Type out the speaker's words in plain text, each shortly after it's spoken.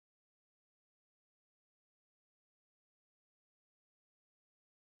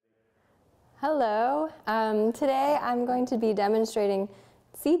Hello. Today I'm going to be demonstrating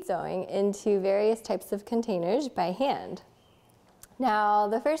seed sowing into various types of containers by hand. Now,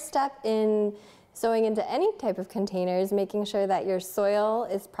 the first step in sowing into any type of container is making sure that your soil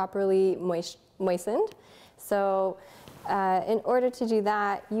is properly moistened. So in order to do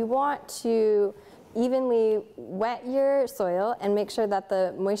that, you want to evenly wet your soil and make sure that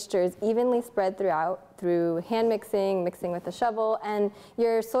the moisture is evenly spread throughout through hand mixing, mixing with a shovel, and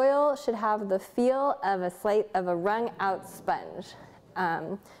your soil should have the feel of a wrung out sponge.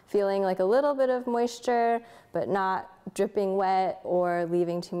 Feeling like a little bit of moisture, but not dripping wet or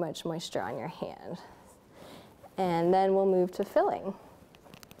leaving too much moisture on your hand. And then we'll move to filling.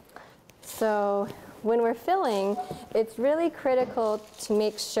 So when we're filling, it's really critical to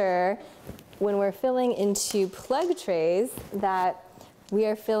make sure when we're filling into plug trays that we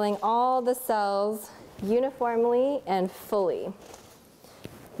are filling all the cells uniformly and fully.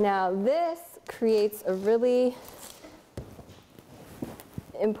 Now this creates a really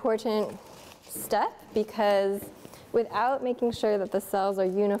important step because without making sure that the cells are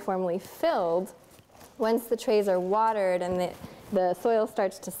uniformly filled, once the trays are watered and the soil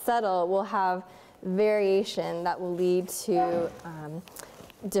starts to settle, we'll have variation that will lead to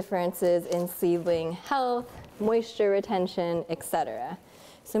differences in seedling health, moisture retention, etc.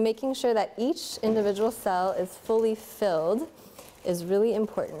 So making sure that each individual cell is fully filled is really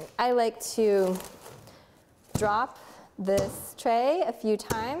important. I like to drop this tray a few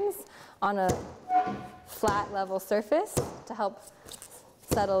times on a flat level surface to help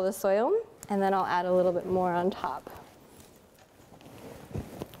settle the soil, and then I'll add a little bit more on top.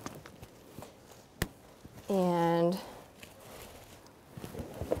 And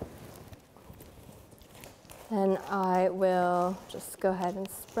then I will just go ahead and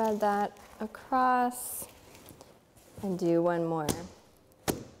spread that across and do one more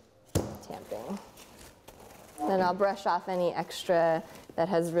tamping. Then I'll brush off any extra that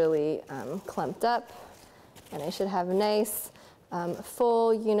has really clumped up, and I should have nice,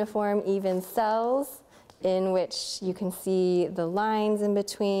 full, uniform, even cells in which you can see the lines in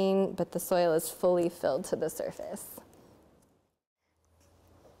between, but the soil is fully filled to the surface.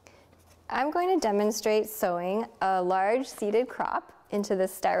 I'm going to demonstrate sowing a large seeded crop into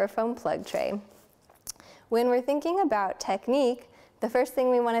this styrofoam plug tray. When we're thinking about technique, the first thing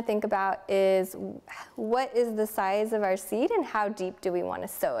we want to think about is what is the size of our seed and how deep do we want to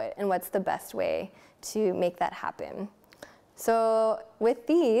sow it, and what's the best way to make that happen. So with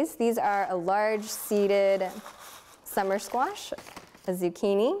these are a large seeded summer squash, a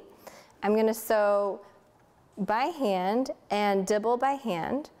zucchini. I'm going to sow by hand and dibble by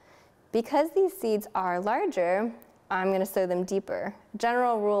hand. Because these seeds are larger, I'm going to sow them deeper.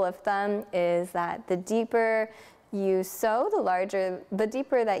 General rule of thumb is that the deeper you sow, the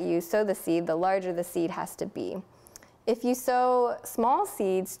deeper that you sow the seed, the larger the seed has to be. If you sow small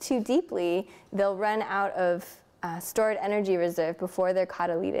seeds too deeply, they'll run out of stored energy reserve before their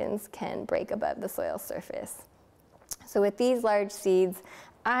cotyledons can break above the soil surface. So with these large seeds,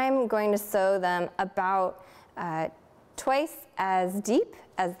 I'm going to sow them about twice as deep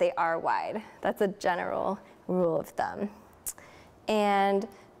as they are wide. That's a general rule of thumb. And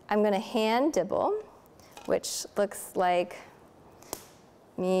I'm going to hand dibble, which looks like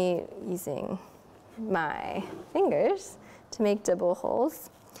me using my fingers to make dibble holes.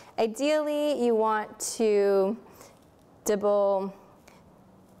 Ideally, you want to dibble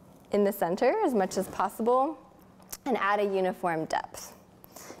in the center as much as possible and add a uniform depth.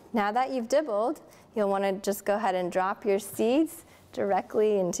 Now that you've dibbled, you'll want to just go ahead and drop your seeds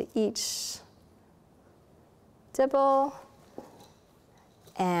directly into each dibble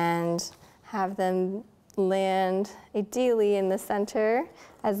and have them land ideally in the center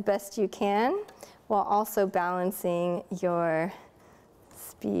as best you can, while also balancing your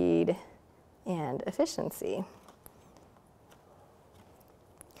speed and efficiency.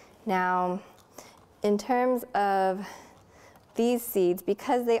 Now, in terms of these seeds,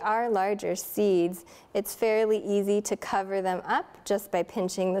 because they are larger seeds, it's fairly easy to cover them up just by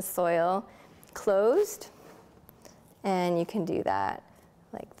pinching the soil closed. And you can do that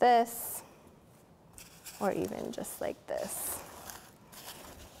like this, or even just like this.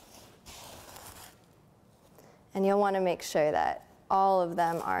 And you'll want to make sure that all of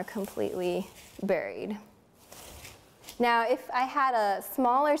them are completely buried. Now, if I had a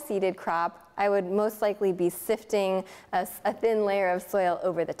smaller seeded crop, I would most likely be sifting a thin layer of soil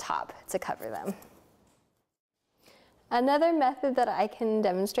over the top to cover them. Another method that I can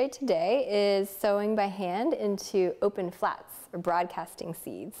demonstrate today is sowing by hand into open flats or broadcasting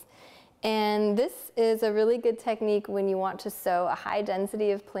seeds. And this is a really good technique when you want to sow a high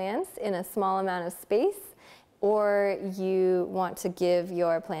density of plants in a small amount of space, or you want to give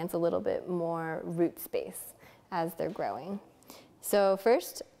your plants a little bit more root space as they're growing. So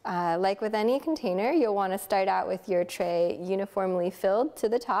first, like with any container, you'll want to start out with your tray uniformly filled to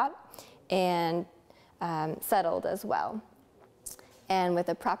the top and settled as well, and with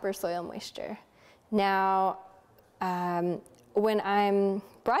a proper soil moisture. Now, when I'm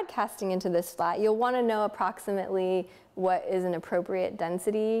broadcasting into this flat, you'll want to know approximately what is an appropriate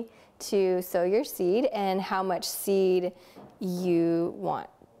density to sow your seed and how much seed you want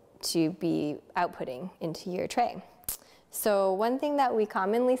to be outputting into your tray. So one thing that we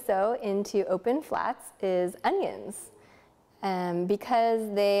commonly sow into open flats is onions,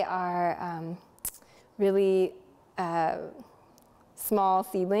 because they are really small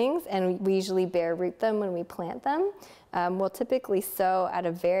seedlings, and we usually bare root them when we plant them. We'll typically sow at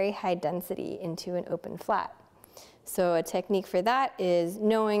a very high density into an open flat. So a technique for that is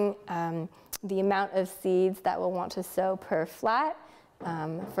knowing the amount of seeds that we'll want to sow per flat.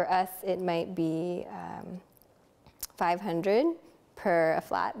 For us, it might be 500 per a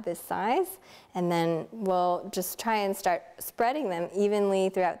flat this size, and then we'll just try and start spreading them evenly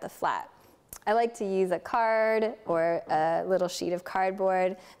throughout the flat. I like to use a card or a little sheet of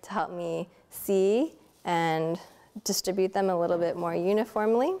cardboard to help me see and distribute them a little bit more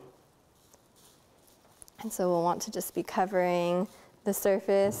uniformly. And so we'll want to just be covering the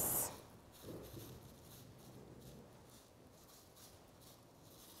surface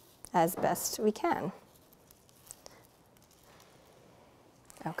as best we can.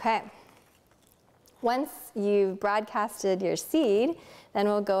 Okay. Once you've broadcasted your seed, then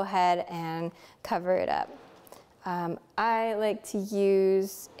we'll go ahead and cover it up. I like to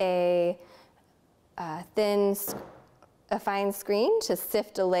use a fine screen to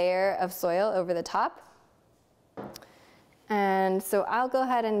sift a layer of soil over the top. And so I'll go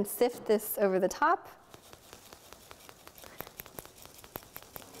ahead and sift this over the top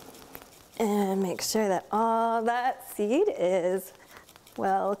and make sure that all that seed is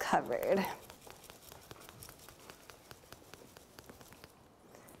well covered.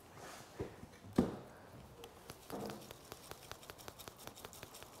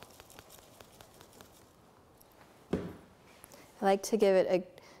 I like to give it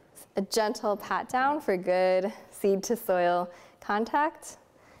a gentle pat down for good seed to soil contact,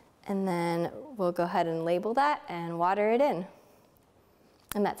 and then we'll go ahead and label that and water it in.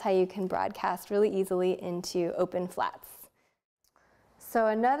 And that's how you can broadcast really easily into open flats. So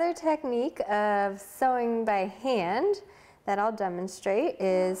another technique of sowing by hand that I'll demonstrate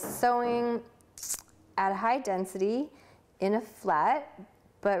is sowing at a high density in a flat,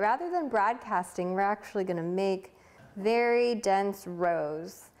 but rather than broadcasting, we're actually going to make very dense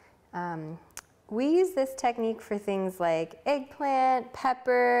rows. We use this technique for things like eggplant,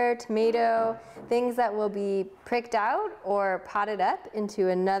 pepper, tomato, things that will be pricked out or potted up into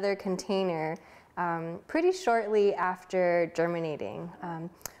another container pretty shortly after germinating.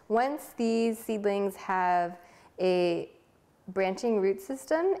 Once these seedlings have a branching root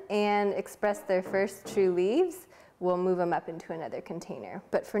system and express their first true leaves, we'll move them up into another container.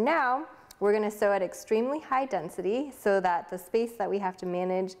 But for now, we're going to sow at extremely high density so that the space that we have to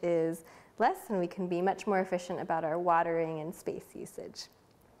manage is less and we can be much more efficient about our watering and space usage.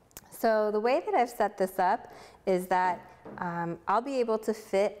 So the way that I've set this up is that I'll be able to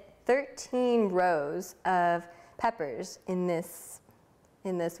fit 13 rows of peppers in this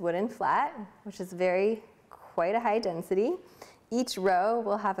wooden flat, which is quite a high density. Each row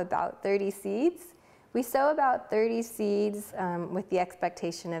will have about 30 seeds. We sow about 30 seeds with the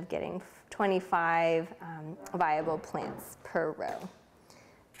expectation of getting 25 viable plants per row.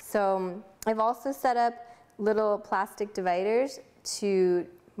 So I've also set up little plastic dividers to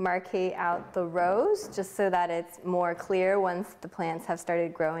markate out the rows, just so that it's more clear once the plants have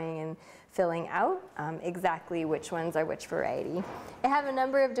started growing and filling out exactly which ones are which variety. I have a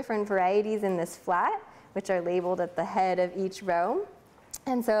number of different varieties in this flat, which are labeled at the head of each row.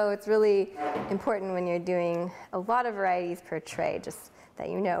 And so it's really important when you're doing a lot of varieties per tray, just that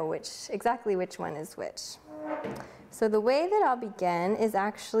you know exactly which one is which. So the way that I'll begin is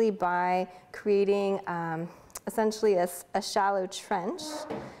actually by creating essentially a shallow trench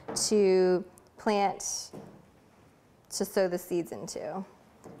to sow the seeds into.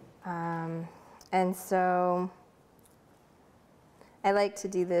 And so I like to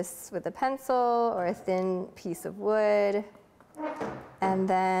do this with a pencil or a thin piece of wood. And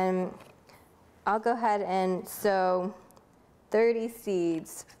then I'll go ahead and sow 30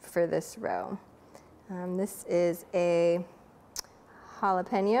 seeds for this row. This is a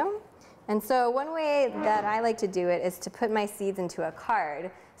jalapeno, And so one way that I like to do it is to put my seeds into a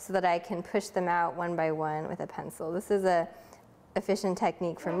card so that I can push them out one by one with a pencil. This is a efficient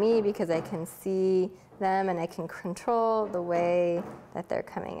technique for me because I can see them and I can control the way that they're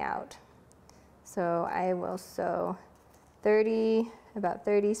coming out. So I will sow about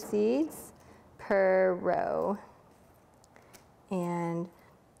 30 seeds per row. And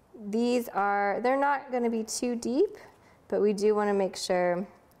they're not going to be too deep, but we do want to make sure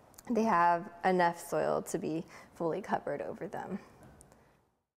they have enough soil to be fully covered over them.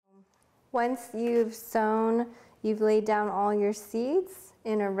 Once you've sown, you've laid down all your seeds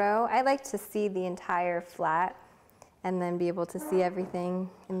in a row. I like to see the entire flat and then be able to see everything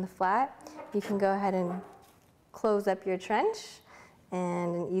in the flat. You can go ahead and close up your trench,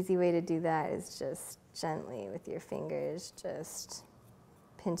 and an easy way to do that is just gently with your fingers, just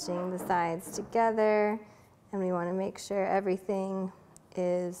pinching the sides together, and we want to make sure everything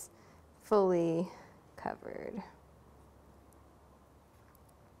is fully covered.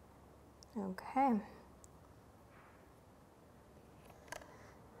 Okay.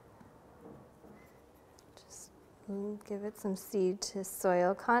 Just give it some seed to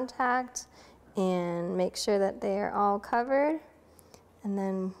soil contact and make sure that they are all covered. And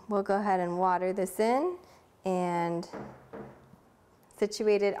then we'll go ahead and water this in and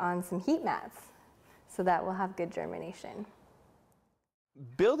situate it on some heat mats so that we'll have good germination.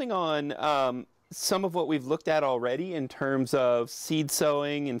 Building on some of what we've looked at already in terms of seed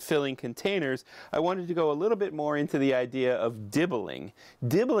sowing and filling containers, I wanted to go a little bit more into the idea of dibbling.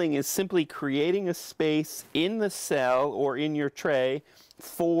 Dibbling is simply creating a space in the cell or in your tray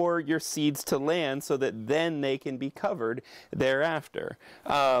for your seeds to land so that then they can be covered thereafter.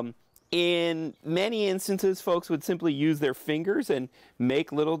 In many instances, folks would simply use their fingers and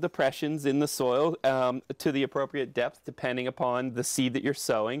make little depressions in the soil to the appropriate depth depending upon the seed that you're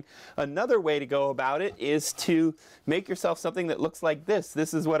sowing. Another way to go about it is to make yourself something that looks like this.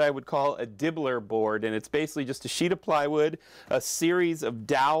 This is what I would call a Dibbler board, and it's basically just a sheet of plywood, a series of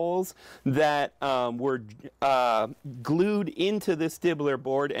dowels that were glued into this Dibbler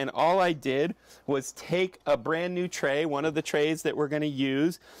board, and all I did was take a brand new tray, one of the trays that we're going to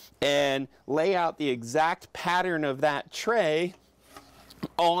use, and lay out the exact pattern of that tray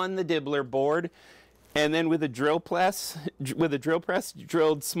on the Dibbler board, and then with a drill press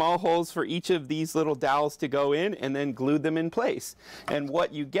drilled small holes for each of these little dowels to go in, and then glued them in place. And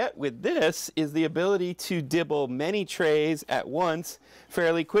what you get with this is the ability to dibble many trays at once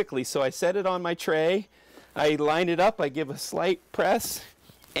fairly quickly. So I set it on my tray, I line it up, I give a slight press,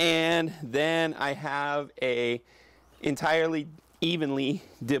 and then I have a entirely evenly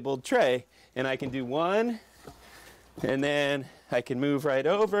dibbled tray, and I can do one, and then I can move right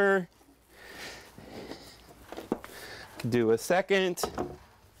over, do a second,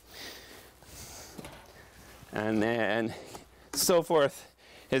 and then so forth,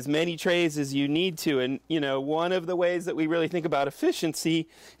 as many trays as you need to. And you know, one of the ways that we really think about efficiency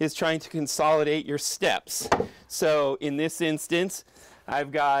is trying to consolidate your steps. So in this instance,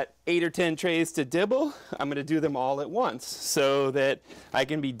 I've got 8 or 10 trays to dibble. I'm going to do them all at once so that I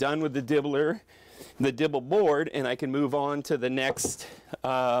can be done with the dibble board, and I can move on to the next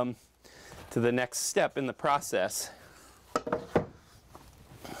step in the process.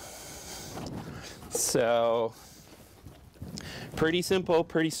 So pretty simple,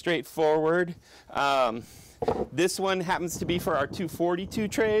 pretty straightforward. This one happens to be for our 242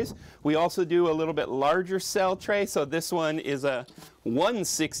 trays. We also do a little bit larger cell tray. So this one is a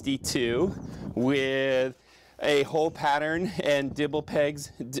 162 with a hole pattern and dibble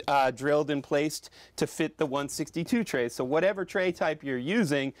pegs drilled and placed to fit the 162 trays. So whatever tray type you're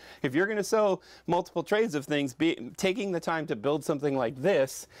using, if you're going to sow multiple trays of things, taking the time to build something like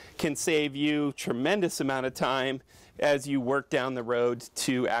this can save you tremendous amount of time as you work down the road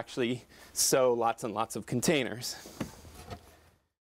to actually sow lots and lots of containers.